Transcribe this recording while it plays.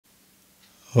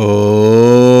Om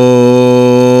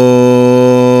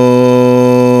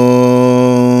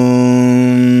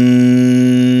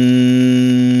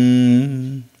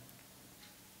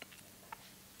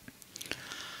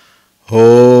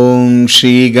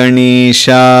Shri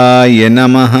Ganeshaya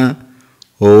Namaha.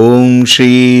 Om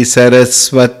Shri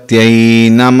Saraswatyai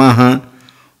Namaha.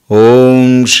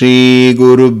 Om Shri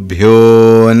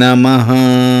Gurubhyo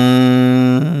Namaha.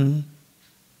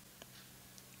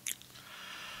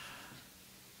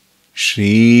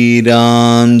 Shri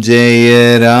Ram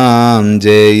Jaya Ram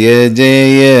Jaya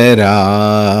Jaya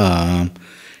Ram.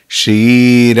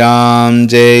 Shri Ram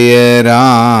Jaya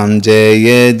Ram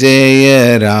Jaya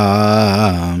Jaya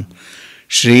Ram.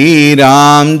 Shri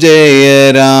Ram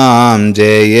Jaya Ram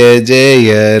Jaya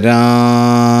Jaya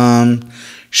Ram.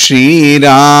 Shri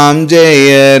Ram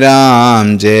Jaya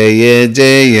Ram Jaya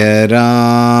Jaya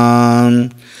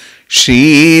Ram.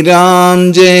 Shri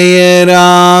Ram Jaya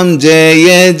Ram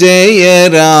Jaya Jaya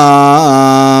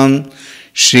Ram.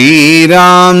 Shri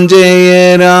Ram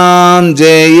Jaya Ram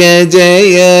Jaya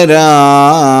Jaya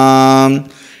Ram.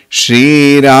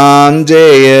 Shri Ram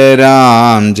Jaya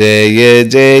Ram Jaya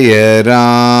Jaya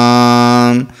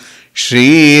Ram.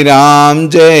 Shri Ram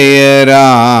Jaya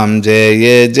Ram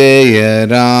Jaya Jaya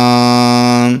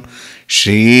Ram.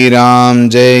 Shri Ram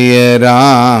Jaya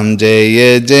Ram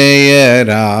Jaya Jaya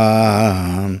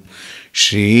Ram.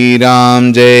 Shri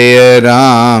Ram Jaya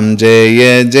Ram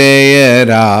Jaya Jaya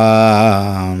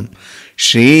Ram.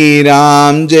 Shri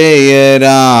Ram Jaya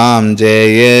Ram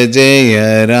Jaya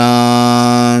Jaya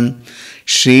Ram.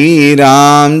 Shri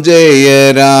Ram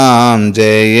Jaya Ram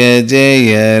Jaya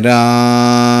Jaya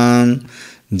Ram.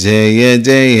 Jaya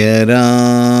Jaya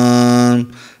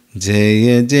Ram.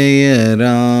 Jaya Jaya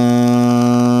Ram.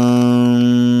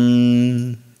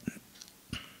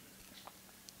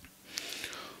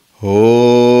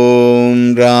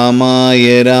 Om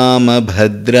Ramaya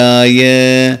Ramabhadraya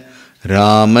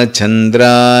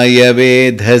Ramachandraya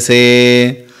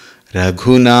Vedhase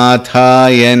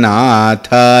Raghunathaya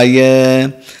Nathaya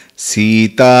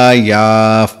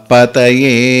Sitaya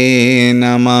Pataye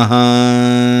Namaha.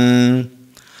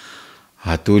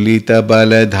 Atulita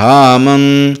Baladhamam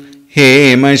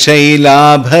Hema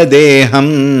Shailabhadeham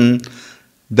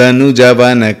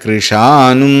Danujavana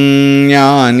Krishanum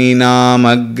Jnaninam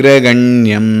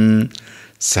Agraganyam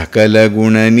Sakala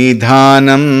Guna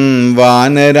Nidhanam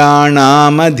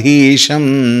Vanaranam Adhisham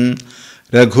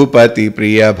Raghupati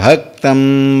Priya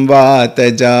Bhaktam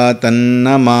Vatajatan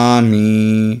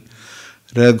Namami.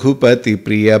 Raghupati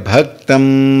Priya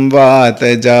Bhaktam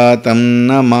Vatajatan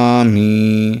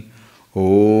Namami.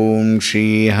 Om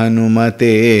Shri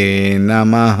Hanumate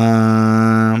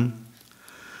Namaha.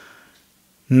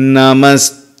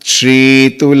 Namast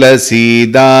Shri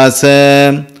Tulsi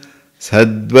Dasa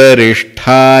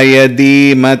Sadvarishthaya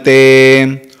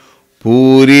Dhimate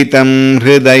Puritam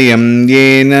Hridayam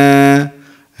Yena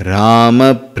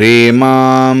Rama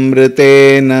Premamrite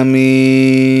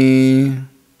Nami.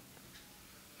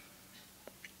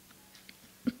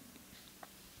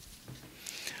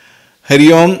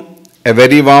 Hari Om, a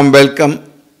very warm welcome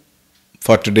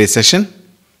for today's session.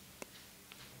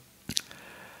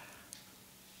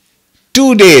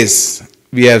 2 days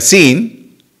we have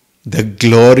seen the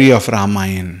glory of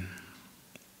Ramayan.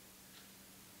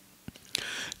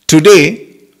 Today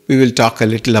we will talk a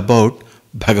little about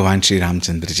Bhagavan Sri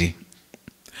Ramchandra Ji.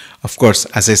 Of course,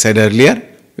 as I said earlier,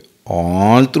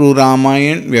 all through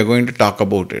Ramayan we are going to talk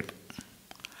about it.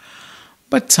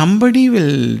 But somebody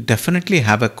will definitely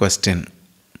have a question.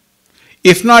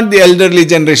 If not the elderly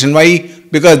generation, why?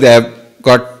 Because they have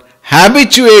got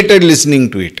habituated listening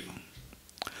to it.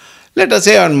 Let us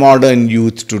say our modern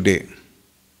youth today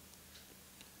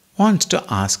wants to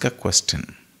ask a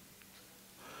question.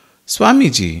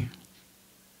 Swamiji,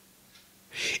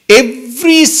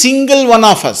 every single one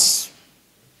of us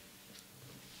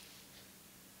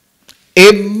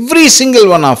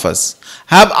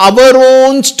have our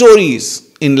own stories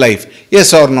in life.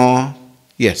 Yes or no?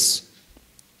 Yes.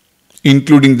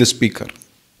 Including the speaker.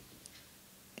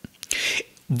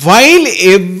 While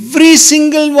every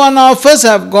single one of us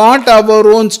have got our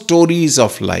own stories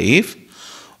of life,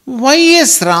 why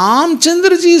is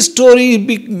Ramchandraji's story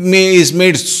is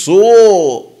made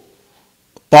so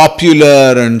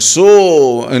popular and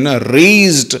so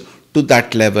raised to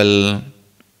that level?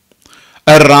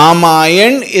 A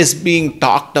Ramayan is being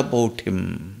talked about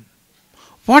him.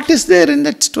 What is there in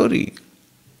that story?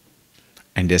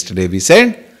 And yesterday we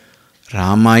said,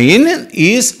 Ramayan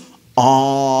is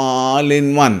all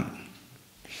in one.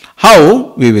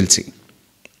 How? We will see.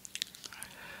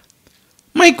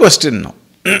 My question now.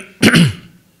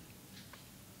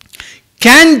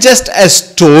 Can just a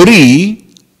story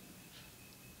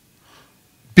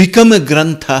become a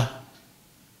grantha?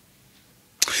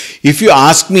 If you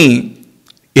ask me,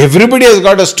 everybody has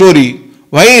got a story.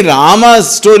 Why Rama's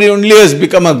story only has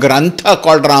become a grantha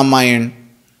called Ramayan?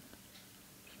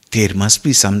 There must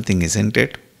be something, isn't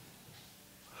it?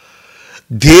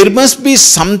 There must be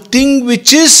something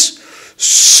which is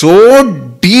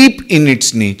so deep in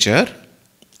its nature,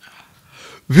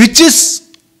 which is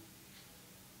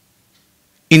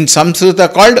in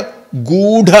Sanskrita called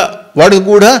Gudha. What is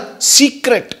Gudha?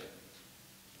 Secret.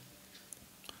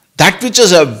 That which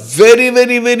is a very,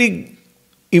 very, very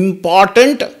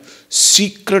important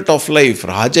secret of life.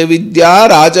 Rajavidya,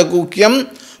 Rajaguhyam,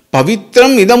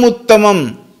 Pavitram,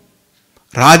 Idamuttamam.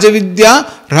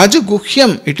 Rajavidya,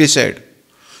 Rajaguhyam, it is said.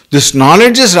 This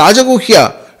knowledge is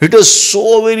Rajaguhya. It is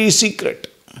so very secret.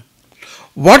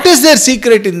 What is their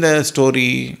secret in the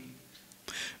story?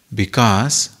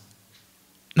 Because,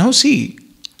 now see,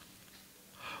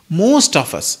 most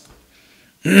of us,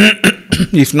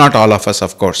 if not all of us,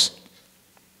 of course,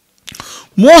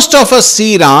 most of us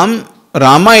see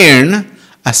Ramayan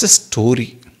as a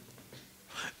story.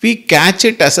 We catch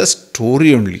it as a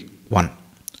story only. 1.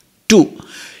 2.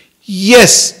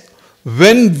 Yes,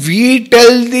 when we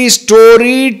tell the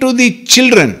story to the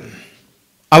children,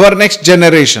 our next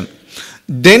generation,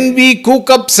 then we cook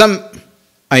up some,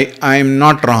 I am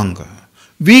not wrong,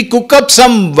 we cook up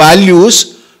some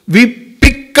values, we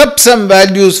pick up some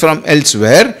values from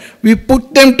elsewhere, we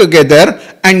put them together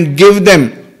and give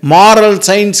them moral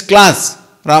science class.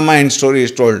 Ramayan story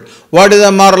is told. What is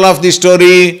the moral of the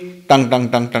story? Tongue.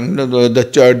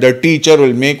 The teacher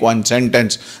will make one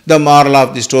sentence. The moral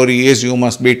of the story is you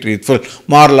must be truthful.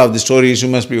 Moral of the story is you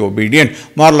must be obedient.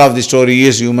 Moral of the story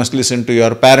is you must listen to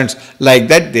your parents. Like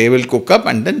that they will cook up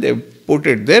and then they put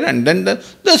it there, and then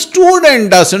the student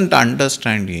doesn't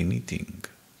understand anything.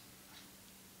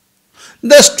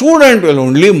 The student will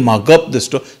only mug up the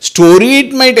story.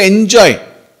 It might enjoy.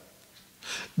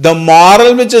 The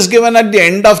moral which is given at the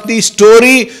end of the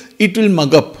story, it will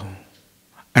mug up.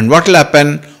 And what will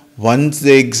happen? Once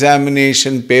the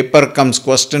examination paper comes,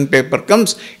 question paper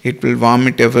comes, it will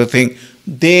vomit everything.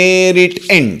 There it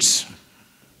ends.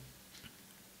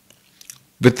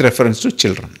 With reference to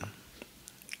children.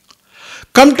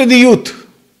 Come to the youth.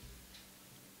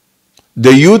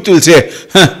 The youth will say,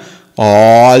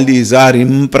 all these are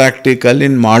impractical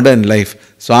in modern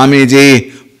life.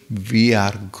 Swamiji, we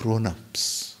are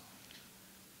grown-ups.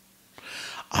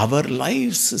 Our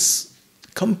lives is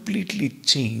completely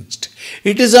changed.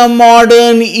 It is a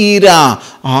modern era.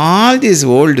 All these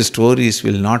old stories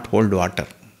will not hold water.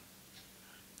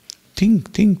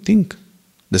 Think.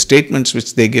 The statements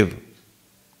which they give.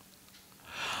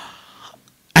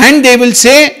 And they will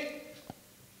say,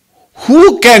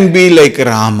 who can be like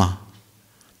Rama?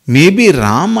 Maybe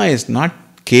Rama is not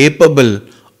capable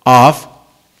of,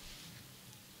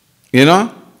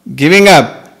 giving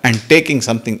up and taking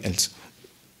something else.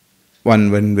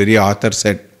 One very author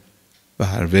said,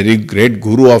 a very great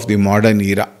guru of the modern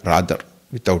era, rather,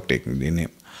 without taking the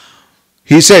name.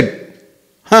 He said,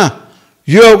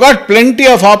 you have got plenty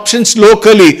of options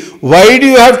locally. Why do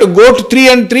you have to go to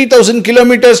 3,000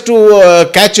 kilometers to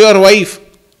catch your wife?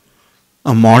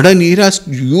 A modern era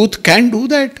youth can do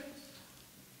that.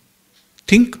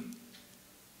 Think.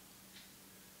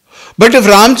 But if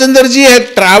Ramchandraji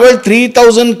had travelled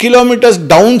 3,000 kilometers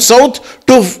down south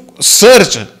to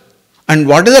search, and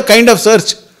what is the kind of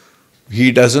search?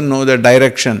 He doesn't know the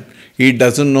direction. He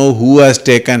doesn't know who has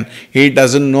taken. He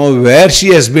doesn't know where she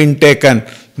has been taken.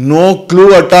 No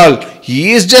clue at all.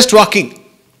 He is just walking.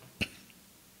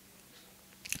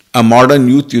 A modern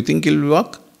youth, you think he will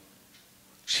walk?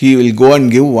 He will go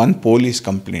and give one police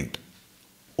complaint.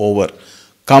 Over.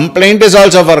 Complaint is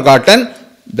also forgotten.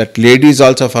 That lady is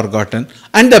also forgotten.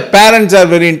 And the parents are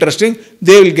very interesting.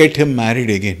 They will get him married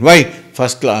again. Why?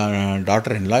 First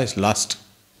daughter-in-law is lost.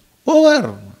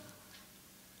 Over.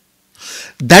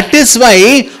 That is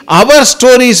why our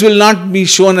stories will not be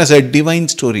shown as a divine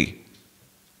story.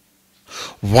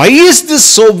 Why is this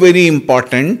so very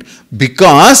important?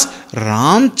 Because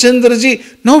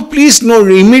Ramchandraji, now please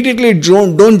immediately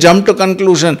don't jump to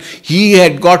conclusion. He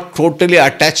had got totally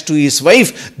attached to his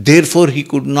wife, therefore he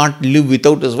could not live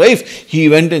without his wife. He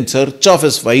went in search of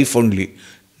his wife only.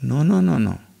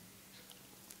 No.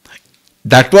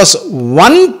 That was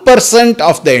 1%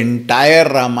 of the entire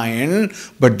Ramayan,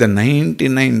 but the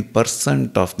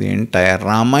 99% of the entire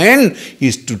Ramayan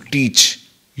is to teach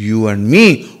you and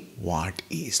me what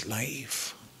is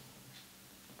life.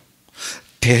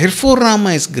 Therefore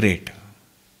Rama is great.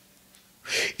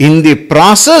 In the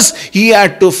process, he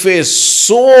had to face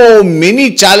so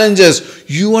many challenges.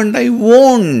 You and I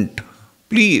won't.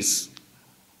 Please.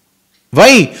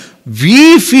 Why?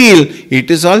 We feel it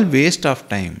is all waste of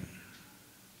time.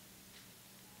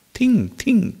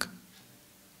 Think.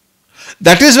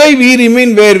 That is why we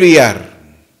remain where we are.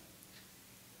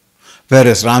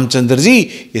 Whereas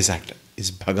Ramchandraji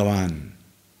is Bhagavan.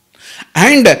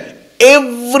 And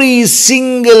every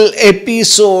single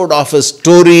episode of a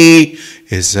story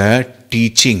is a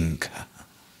teaching,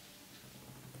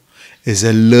 is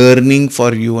a learning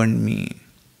for you and me.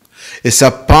 It's a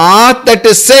path that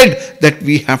is said that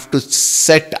we have to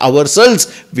set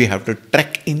ourselves, we have to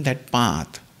trek in that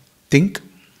path. Think.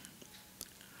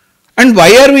 And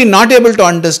why are we not able to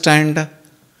understand?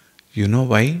 You know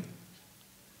why?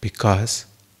 Because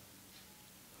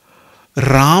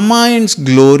Ramayan's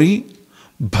glory,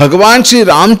 Bhagavan Sri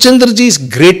Ramchandraji's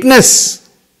greatness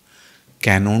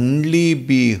can only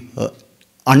be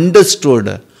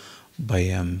understood by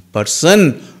a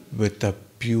person with a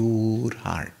pure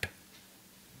heart.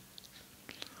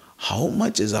 How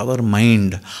much is our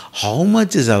mind? How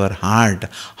much is our heart?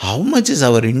 How much is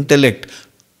our intellect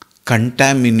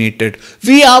contaminated?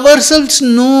 We ourselves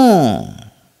know.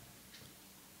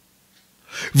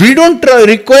 We don't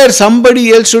require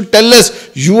somebody else to tell us,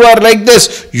 you are like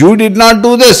this, you did not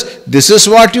do this, this is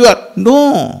what you are.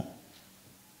 No.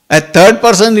 A third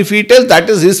person, if he tells, that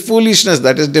is his foolishness,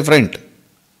 that is different.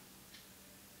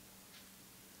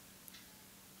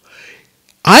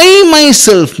 I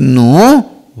myself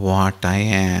know what I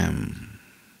am.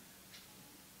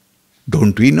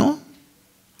 Don't we know?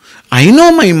 I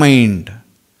know my mind.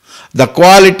 The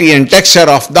quality and texture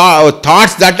of the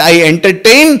thoughts that I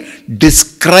entertain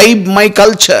describe my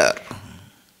culture.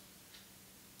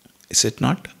 Is it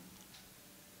not?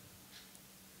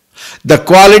 The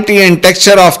quality and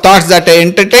texture of thoughts that I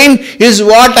entertain is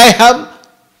what I have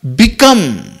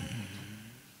become.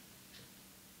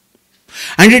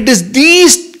 And it is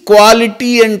these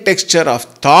quality and texture of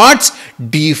thoughts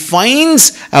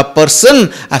defines a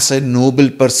person as a noble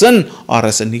person or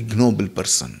as an ignoble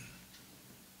person.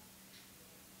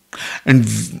 And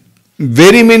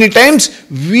very many times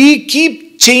we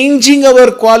keep changing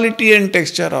our quality and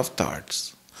texture of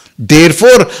thoughts.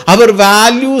 Therefore, our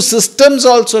value systems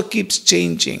also keeps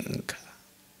changing.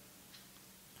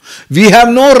 We have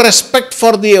no respect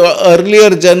for the earlier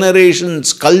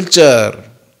generation's culture.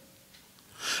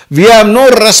 We have no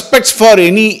respect for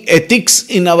any ethics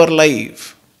in our life.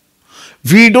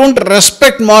 We don't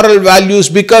respect moral values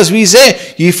because we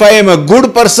say, if I am a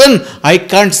good person, I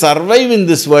can't survive in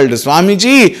this world.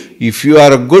 Swamiji, if you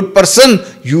are a good person,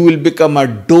 you will become a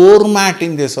doormat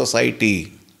in the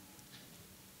society.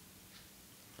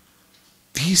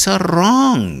 These are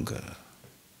wrong.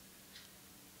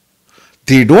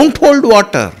 They don't hold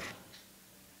water.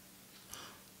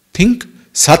 Think.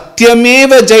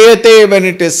 Satyameva jayate, when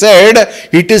it is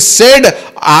said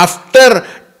after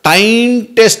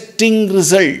time testing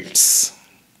results.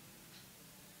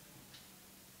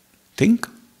 Think.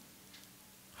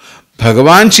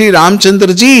 Bhagavan Sri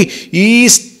Ramchandraji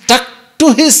is stuck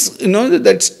to his,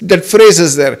 that phrase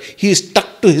is there. He is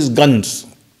stuck to his guns.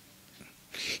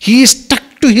 He is stuck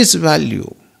to his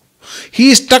value.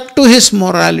 He is stuck to his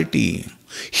morality.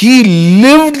 He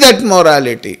lived that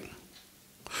morality.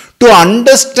 To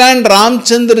understand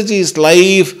Ramchandraji's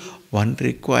life, one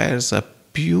requires a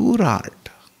pure heart.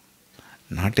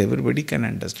 Not everybody can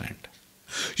understand.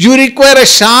 You require a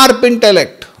sharp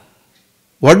intellect.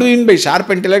 What do you mean by sharp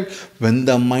intellect? When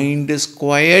the mind is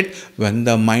quiet, when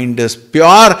the mind is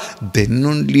pure, then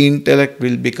only intellect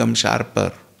will become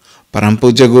sharper.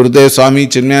 Parampuja Gurudev Swami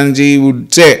Chinmayanji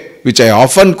would say, which I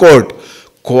often quote,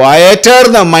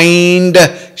 quieter the mind,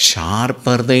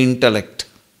 sharper the intellect.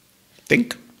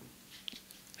 Think.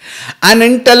 An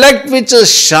intellect which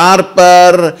is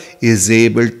sharper is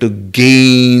able to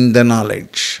gain the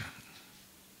knowledge.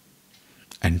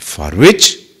 And for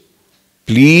which,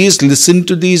 please listen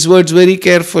to these words very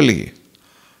carefully.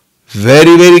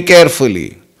 Very, very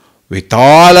carefully. With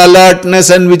all alertness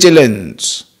and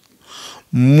vigilance.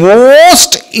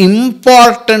 Most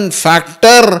important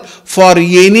factor for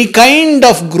any kind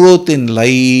of growth in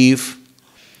life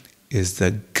is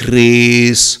the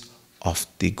grace of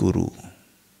the Guru.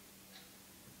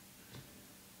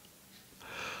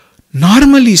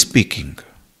 Normally speaking,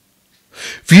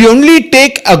 we only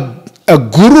take a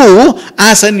guru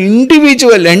as an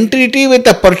individual entity with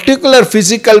a particular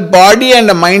physical body and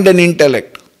a mind and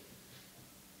intellect.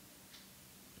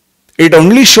 It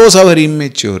only shows our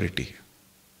immaturity.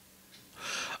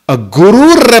 A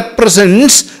guru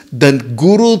represents the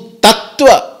Guru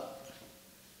Tattva.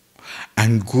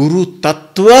 And Guru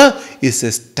Tattva is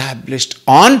established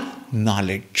on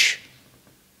knowledge.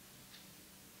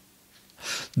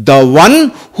 The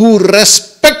one who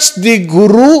respects the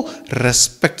Guru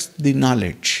respects the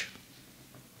knowledge.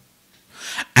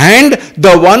 And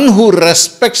the one who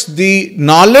respects the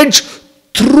knowledge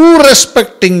through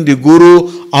respecting the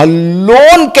Guru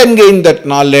alone can gain that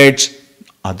knowledge,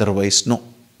 otherwise no.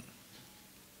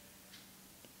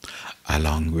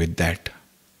 Along with that,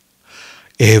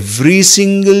 every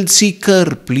single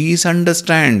seeker, please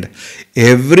understand,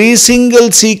 every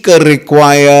single seeker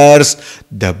requires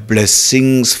the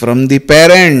blessings from the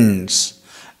parents,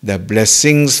 the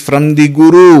blessings from the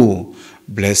Guru,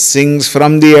 blessings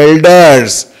from the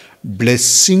elders,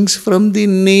 blessings from the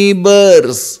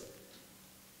neighbors.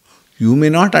 You may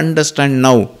not understand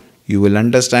now. You will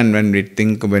understand when we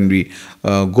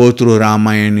go through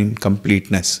Ramayan in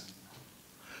completeness.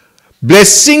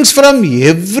 Blessings from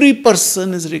every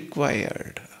person is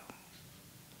required.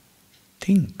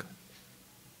 Think.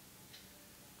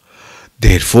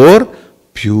 Therefore,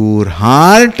 pure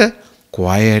heart,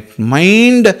 quiet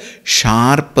mind,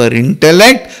 sharper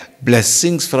intellect,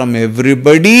 blessings from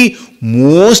everybody,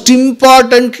 most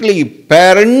importantly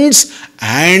parents,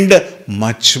 and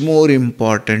much more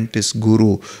important is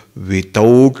Guru.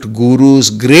 Without Guru's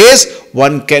grace,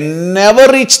 one can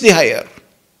never reach the higher.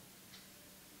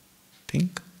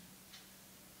 Think.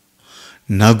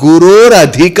 Naguror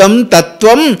adhikam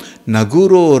tattvam,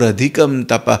 naguror adhikam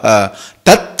tapaha,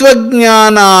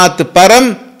 tattvajnanat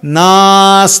param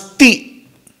nasti.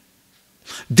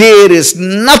 There is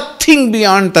nothing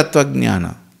beyond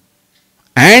tattvajnana.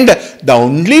 And the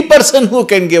only person who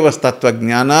can give us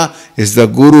tattvajnana is the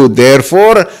Guru.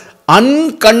 Therefore,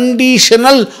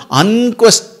 unconditional,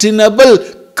 unquestionable,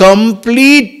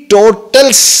 complete,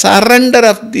 total surrender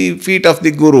of the feet of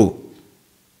the Guru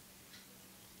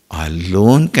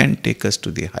alone can take us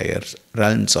to the higher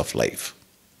realms of life.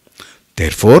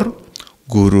 Therefore,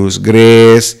 Guru's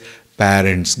grace,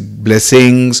 parents'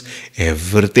 blessings,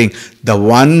 everything. The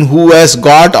one who has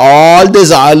got all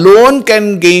this alone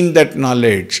can gain that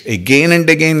knowledge. Again and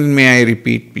again, may I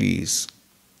repeat, please.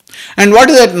 And what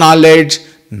is that knowledge?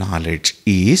 Knowledge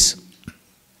is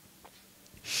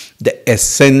the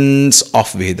essence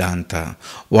of Vedanta.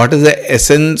 What is the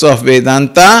essence of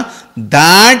Vedanta?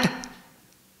 That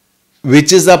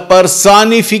which is a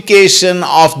personification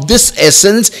of this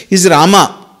essence is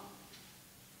Rama.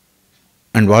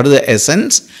 And what is the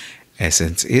essence?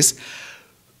 Essence is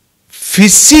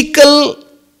physical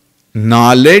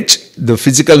knowledge. The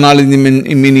physical knowledge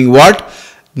meaning what?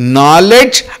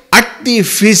 Knowledge at the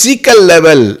physical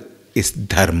level is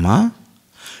dharma.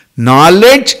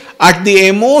 Knowledge at the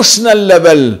emotional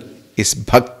level is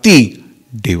bhakti,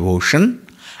 devotion.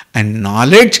 And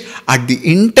knowledge at the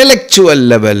intellectual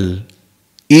level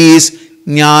is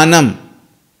jnanam,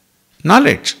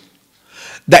 knowledge.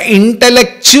 The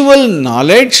intellectual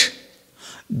knowledge,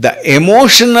 the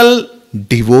emotional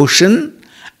devotion,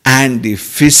 and the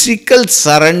physical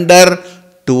surrender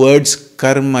towards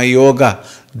karma yoga.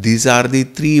 These are the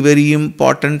three very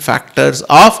important factors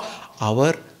of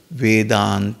our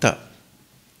Vedanta.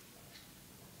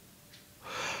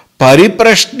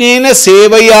 Pariprashnena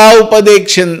sevaya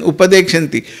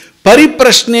upadekshanti.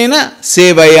 Pariprashnena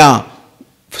sevaya.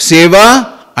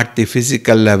 Seva at the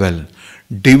physical level.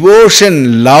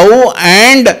 Devotion, love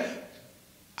and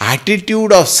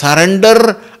attitude of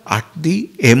surrender at the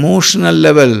emotional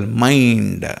level,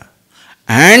 mind.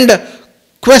 And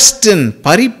question,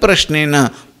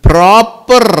 pariprashnena,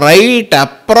 proper, right,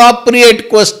 appropriate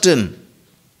question.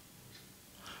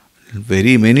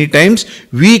 Very many times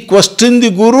we question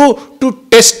the Guru to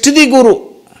test the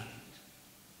Guru.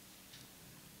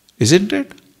 Isn't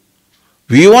it?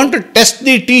 We want to test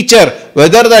the teacher,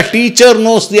 whether the teacher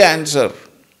knows the answer.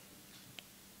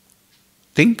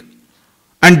 Think.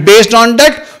 And based on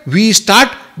that, we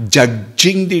start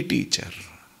judging the teacher.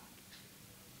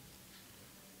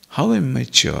 How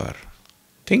immature.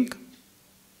 Think.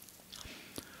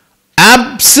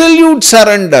 Absolute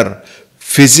surrender.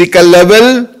 Physical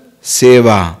level,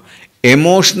 seva.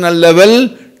 Emotional level,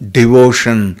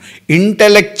 devotion.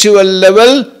 Intellectual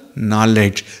level,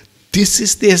 knowledge. This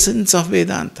is the essence of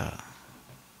Vedanta.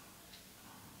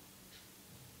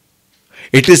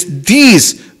 It is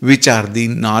these which are the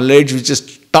knowledge which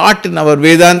is taught in our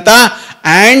Vedanta,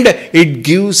 and it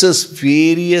gives us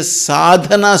various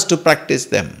sadhanas to practice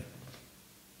them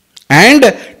and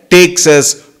takes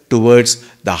us towards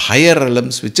the higher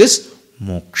realms, which is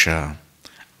moksha.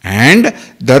 And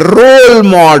the role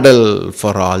model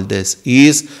for all this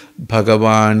is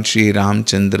Bhagavan Sri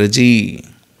Ramchandra Ji,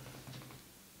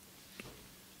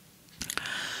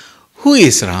 Who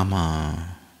is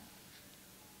Rama?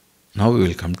 Now we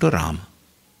will come to Rama.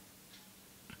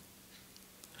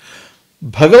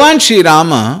 Bhagavan Sri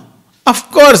Rama,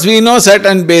 of course we know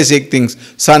certain basic things.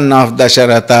 Son of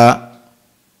Dasharatha,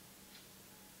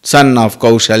 son of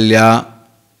Kaushalya,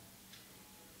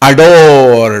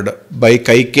 adored by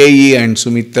Kaikeyi and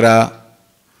Sumitra,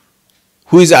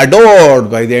 who is adored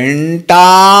by the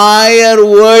entire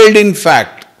world, in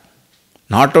fact,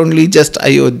 not only just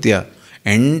Ayodhya,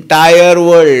 entire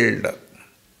world,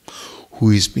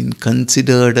 who is been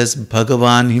considered as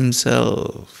Bhagavan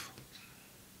himself.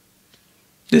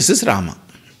 This is Rama.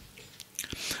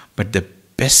 But the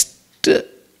best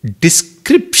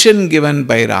description given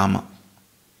by Rama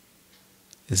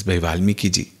is by Valmiki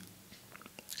ji.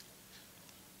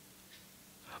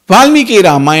 Valmiki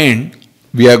Ramayan,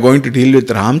 we are going to deal with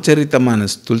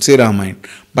Ramcharitamanas, Tulsi Ramayan.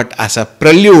 But as a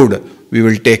prelude, we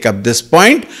will take up this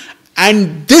point,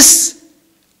 and this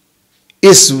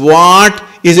is what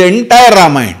is entire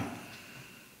Ramayan.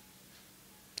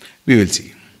 We will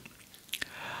see.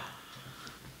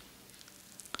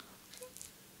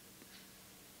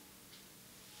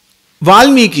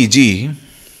 Valmiki ji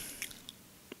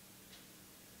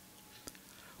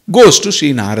goes to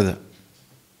Sri Narada,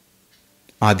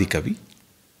 Adikavi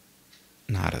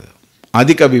Narada.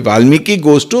 Adikavi Valmiki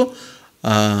goes to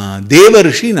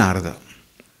Devarshi Narada.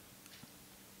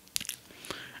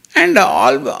 And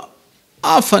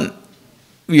often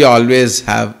we always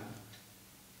have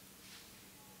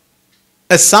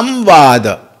a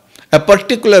samvada, a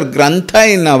particular grantha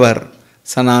in our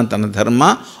Sanatana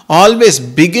Dharma always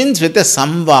begins with a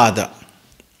samvada.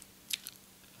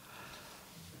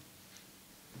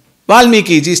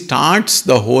 Valmiki ji starts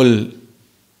the whole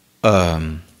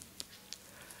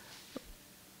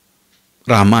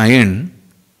Ramayan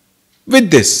with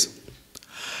this.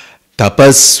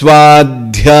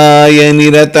 Tapasvadhyaya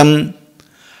niratam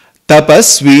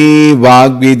tapasvi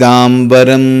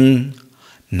vagvidambaram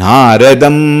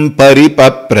naradam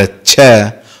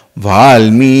paripapracha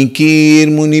Valmikir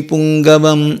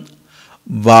Munipungavam.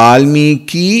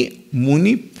 Valmiki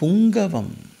Munipungavam.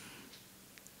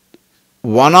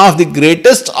 One of the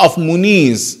greatest of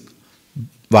Munis,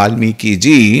 Valmiki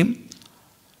ji,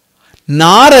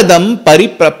 Naradam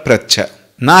Pariprapracha.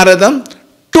 Naradam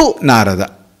to Narada.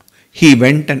 He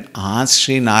went and asked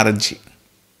Sri Naradji.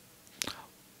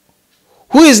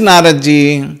 Who is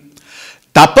Naradji?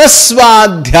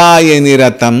 Tapasvadhyaya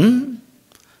niratam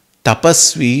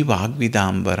tapasvi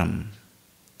vagvidambaram.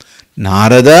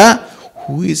 Narada,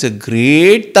 who is a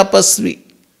great tapasvi.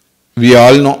 We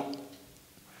all know.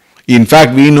 In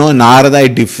fact, we know Narada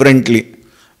differently.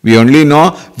 We only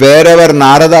know wherever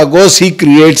Narada goes, he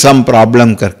creates some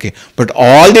problem karke. But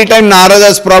all the time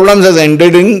Narada's problems has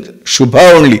ended in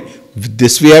Shubha only.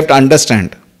 This we have to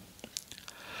understand.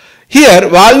 Here,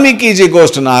 Valmiki ji goes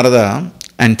to Narada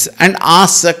and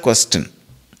asks a question.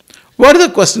 What is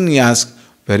the question he asks?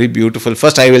 Very beautiful.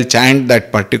 First I will chant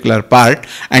that particular part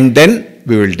and then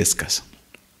we will discuss.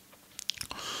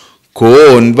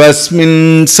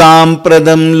 Konvasmin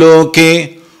sampradam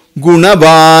loke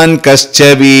gunavan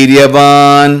kascha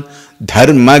viryavan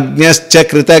dharmagnyascha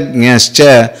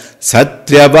kritagnyascha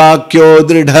satyavakyo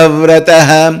dridhavratah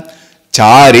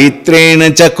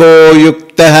charitrena chako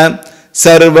yuktah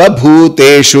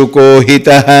sarvabhuteshu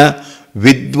kohitah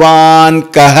vidwan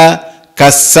kah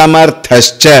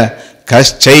kassamarthascha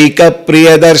Kaschaika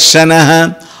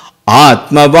Priyadarshana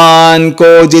Atmavan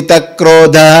Kojita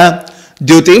Krodha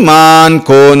Jyutiman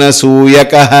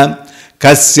Konasuyaka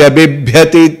Kasya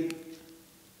Bibhyati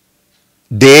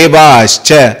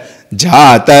Devascha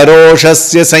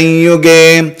Jataroshasya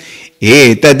Sanyuge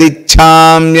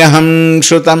Etadichhamyaham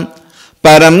Shrutam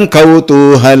Param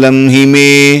Kautuhalam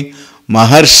Hime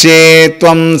Maharshe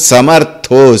Tvam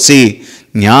Samarthosi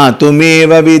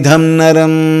Nyatumeva Vidham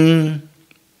Naram.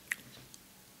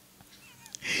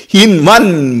 In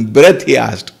one breath he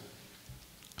asked.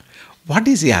 What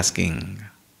is he asking?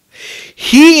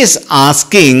 He is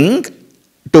asking,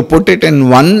 to put it in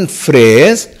one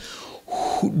phrase,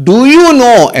 do you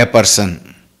know a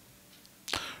person?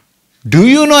 Do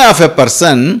you know of a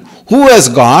person who has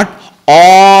got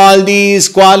all these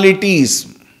qualities?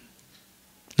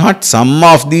 Not some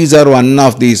of these or one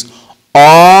of these.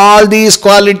 All these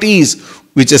qualities,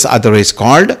 which is otherwise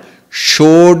called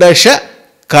Shodasha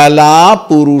Kala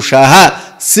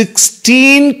Purushaha.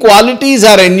 16 qualities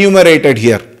are enumerated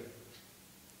here.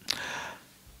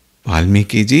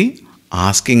 Valmiki ji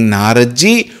asking Narad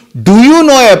ji, do you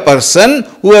know a person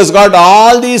who has got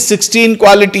all these 16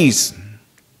 qualities?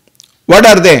 What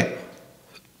are they?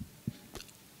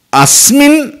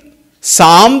 Asmin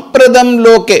Sampradam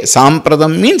Loke.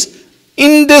 Sampradam means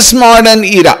in this modern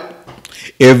era.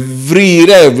 Every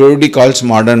era everybody calls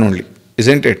modern only,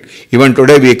 isn't it? Even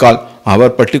today we call our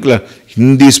particular,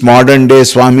 in these modern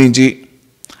days, Swamiji.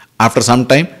 After some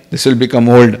time, this will become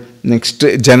old. Next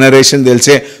generation, they'll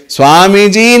say,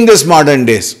 Swamiji in this modern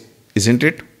days, isn't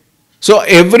it? So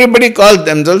everybody calls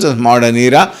themselves as modern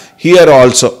era, here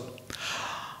also.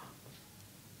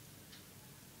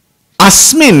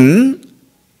 Asmin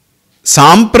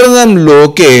sampradam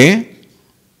loke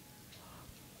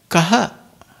kaha.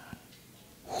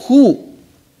 Who?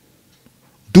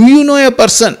 Do you know a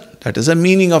person? That is the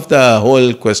meaning of the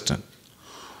whole question.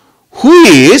 Who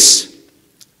is?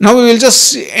 Now we will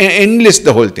just enlist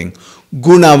the whole thing.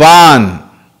 Gunavan,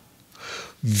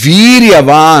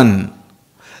 Viryavan,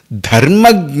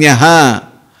 Dharmagnaha,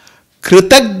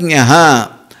 Kritagnaha,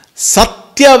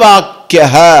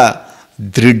 Satyavakyaha,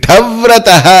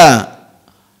 Dridhavrataha,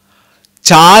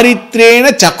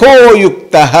 Charitrena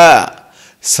Chakoyuktaha,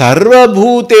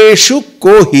 Sarvabhuteshu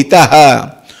Kohitaha,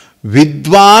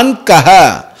 Vidwan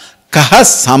Kaha, Kaha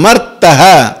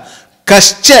Samartaha,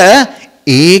 Kascha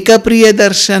Eka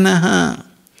Priyadarshanaha,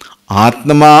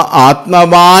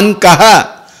 Atmavan Kaha,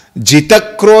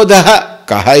 Jitakrodhaha,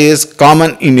 Kaha is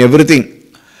common in everything.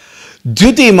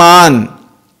 Dhyutiman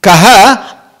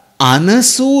Kaha,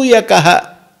 Anasuyakaha,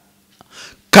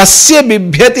 Kasya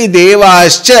Bibhyati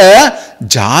Devascha,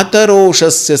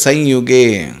 Jataroshasya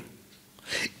Sanyuge.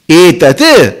 Etat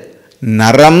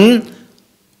naram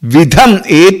vidham,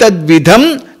 etad vidham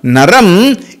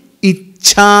naram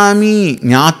ichchami,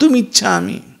 jnatum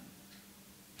ichchami.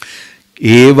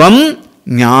 Evam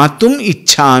jnatum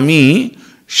ichchami,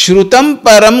 shrutam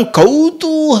param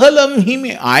kautuhalam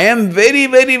hime. I am very,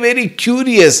 very, very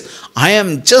curious. I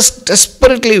am just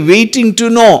desperately waiting to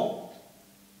know.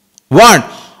 What?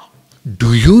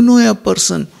 Do you know a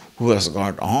person who has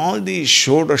got all these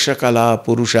Shodashakala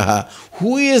Purushaha?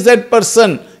 Who is that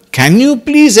person? Can you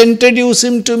please introduce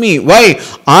him to me? Why?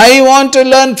 I want to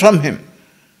learn from him.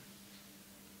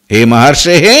 Hey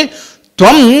Maharshe,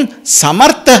 Tvam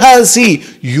Samarthaha si.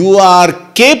 You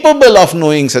are capable of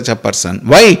knowing such a person.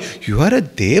 Why? You are a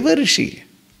Deva Rishi.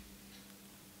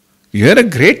 You are a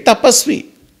great Tapasvi.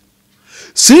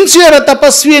 Since you are a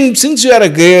Tapasvi and since you are a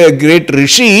great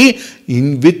Rishi,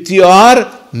 with your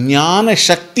Jnana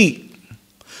Shakti,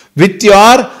 with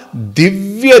your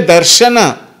Divya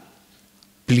Darshana,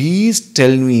 please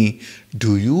tell me,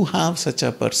 do you have such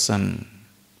a person?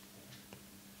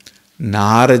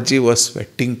 Naraji was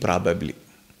sweating probably.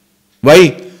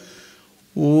 Why?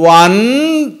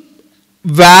 One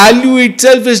value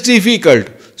itself is difficult.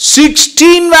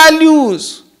 16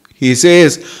 values. He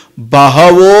says,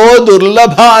 Bahavo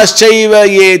durlabhaschaiva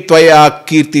ye tvaya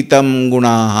kirtitam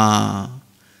gunaha.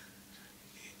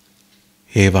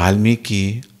 Hey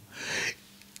Valmiki,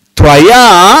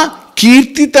 tvaya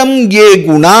kirtitam ye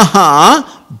gunaha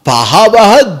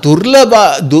bahavaha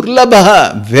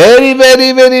durlabha. Very,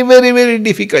 very, very, very, very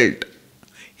difficult.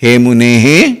 Hey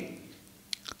Munehe,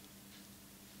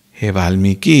 hey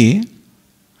Valmiki,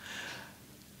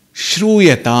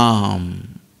 shruyatam.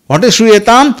 What is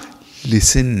shruyatam?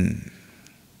 Listen.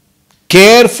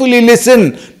 Carefully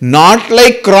listen. Not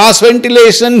like cross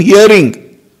ventilation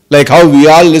hearing. Like how we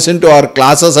all listen to our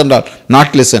classes and all.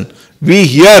 Not listen. We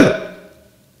hear.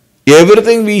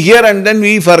 Everything we hear and then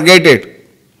we forget it.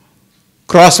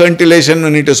 Cross ventilation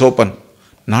when it is open.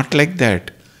 Not like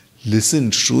that. Listen.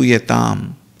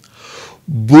 Shruyatam.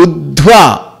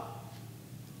 Buddhva.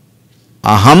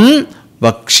 Aham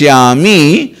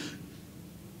vakshyami.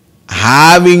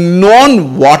 Having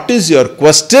known what is your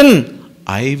question,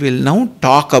 I will now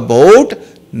talk about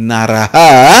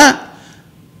Naraha,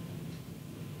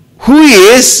 who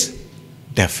is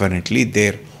definitely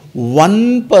there.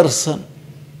 One person.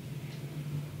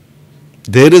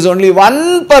 There is only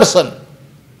one person.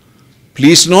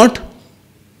 Please note,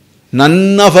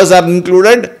 none of us are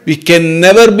included. We can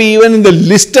never be even in the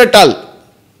list at all.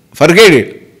 Forget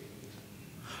it.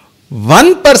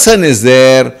 One person is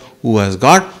there who has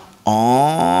got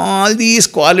all these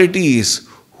qualities.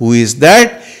 Who is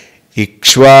that?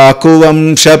 Ikshvaku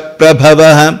Vamsha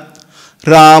Prabhavaha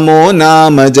Ramo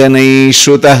Nama Janai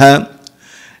Shrutaha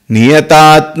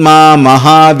Niyatatma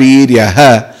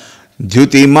Mahaviryaha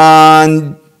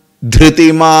Dhyutiman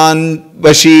Dhritiman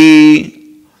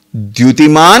Vashi.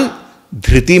 Dhyutiman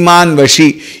Dhritiman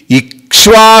Vashi.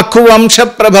 Ikshvaku Vamsha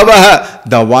Prabhavaha,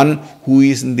 the one who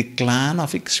is in the clan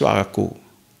of Ikshvaku.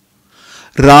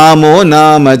 Ramo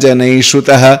Nama Janai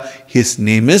Shrutaha, his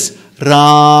name is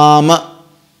Rama.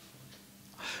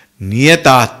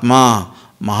 Niyatatma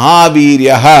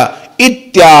Mahaviryaha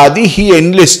Ityadi, he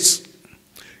enlists.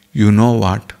 You know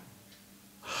what?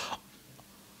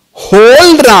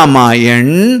 whole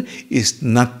Ramayan is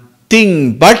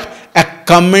nothing but a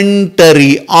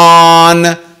commentary on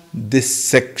this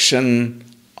section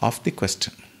of the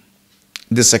question,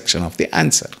 this section of the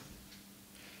answer.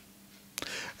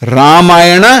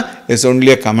 Ramayana is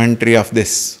only a commentary of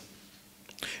this.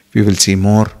 We will see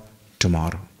more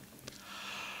tomorrow.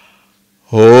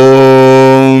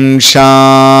 Om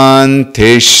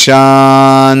Shanti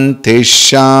Shanti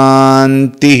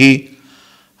Shanti.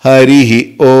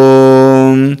 Harihi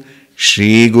Om.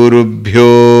 Shri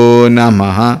Gurubhyo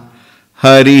Namaha.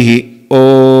 Harihi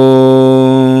Om.